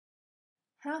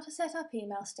How to set up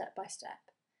email step by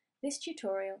step. This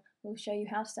tutorial will show you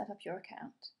how to set up your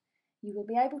account. You will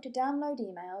be able to download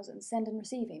emails and send and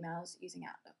receive emails using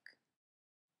Outlook.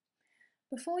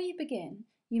 Before you begin,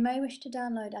 you may wish to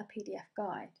download our PDF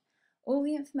guide. All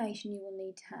the information you will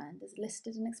need to hand is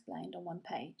listed and explained on one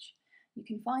page. You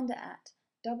can find it at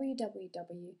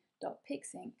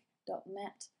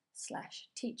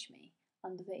www.pixinc.net/teachme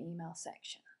under the email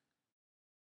section.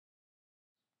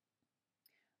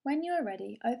 When you are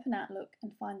ready, open Outlook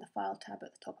and find the File tab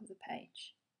at the top of the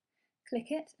page.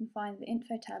 Click it and find the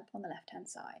Info tab on the left-hand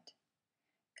side.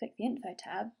 Click the Info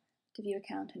tab to view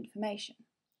account information.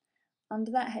 Under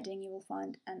that heading you will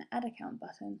find an Add Account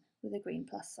button with a green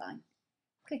plus sign.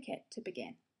 Click it to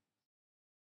begin.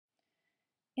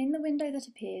 In the window that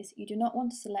appears, you do not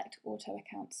want to select Auto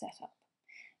Account Setup.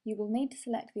 You will need to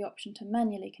select the option to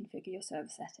manually configure your server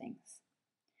settings.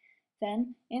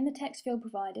 Then, in the text field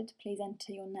provided, please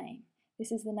enter your name.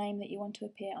 This is the name that you want to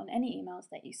appear on any emails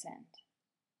that you send.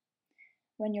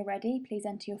 When you're ready, please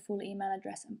enter your full email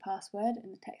address and password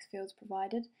in the text fields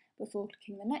provided before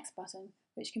clicking the next button,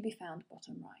 which can be found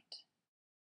bottom right.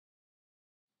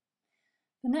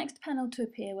 The next panel to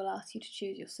appear will ask you to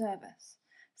choose your service.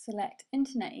 Select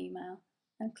Internet Email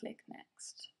and click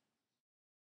Next.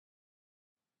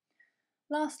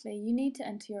 Lastly, you need to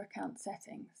enter your account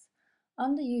settings.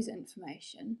 Under User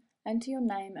Information, enter your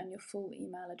name and your full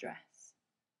email address.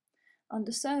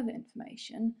 Under Server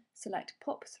Information, select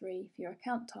POP3 for your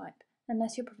account type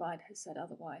unless your provider has said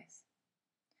otherwise.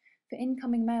 For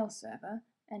incoming mail server,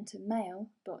 enter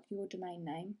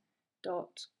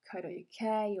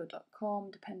mail.yourdomainname.co.uk or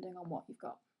 .com depending on what you've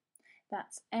got.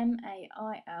 That's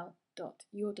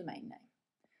mail.yourdomainname.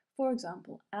 For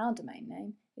example, our domain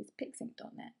name is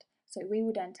pixinc.net, so we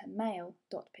would enter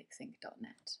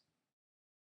mail.pixinc.net.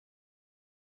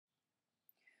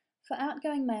 For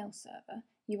outgoing mail server,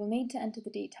 you will need to enter the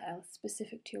details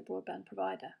specific to your broadband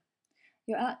provider.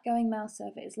 Your outgoing mail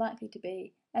server is likely to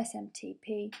be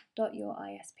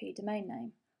smtp.yourisp domain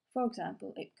name. For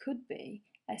example, it could be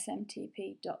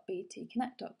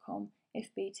smtp.btconnect.com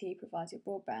if BT provides your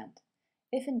broadband.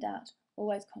 If in doubt,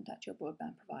 always contact your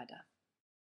broadband provider.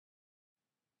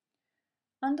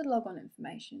 Under logon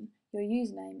information, your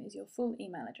username is your full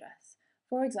email address.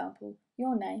 For example,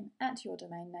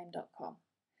 yourname@yourdomainname.com.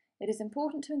 It is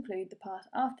important to include the part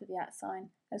after the @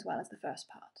 sign as well as the first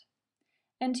part.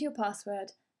 Enter your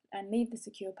password and leave the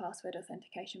secure password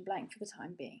authentication blank for the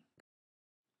time being.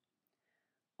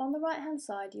 On the right-hand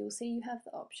side, you will see you have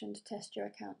the option to test your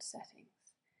account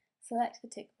settings. Select the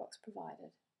tick box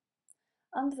provided.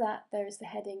 Under that, there is the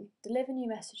heading Deliver New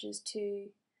Messages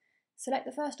to. Select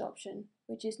the first option,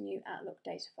 which is New Outlook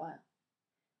Data File.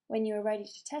 When you are ready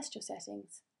to test your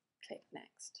settings, click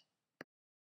Next.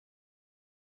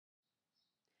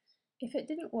 If it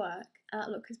didn't work,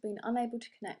 Outlook has been unable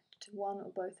to connect to one or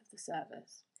both of the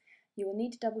servers. You will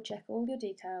need to double check all your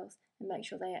details and make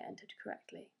sure they are entered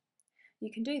correctly. You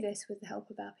can do this with the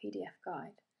help of our PDF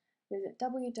guide. Visit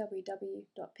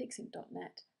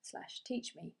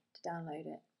www.pixinc.net/teachme to download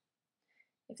it.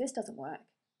 If this doesn't work,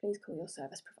 please call your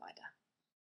service provider.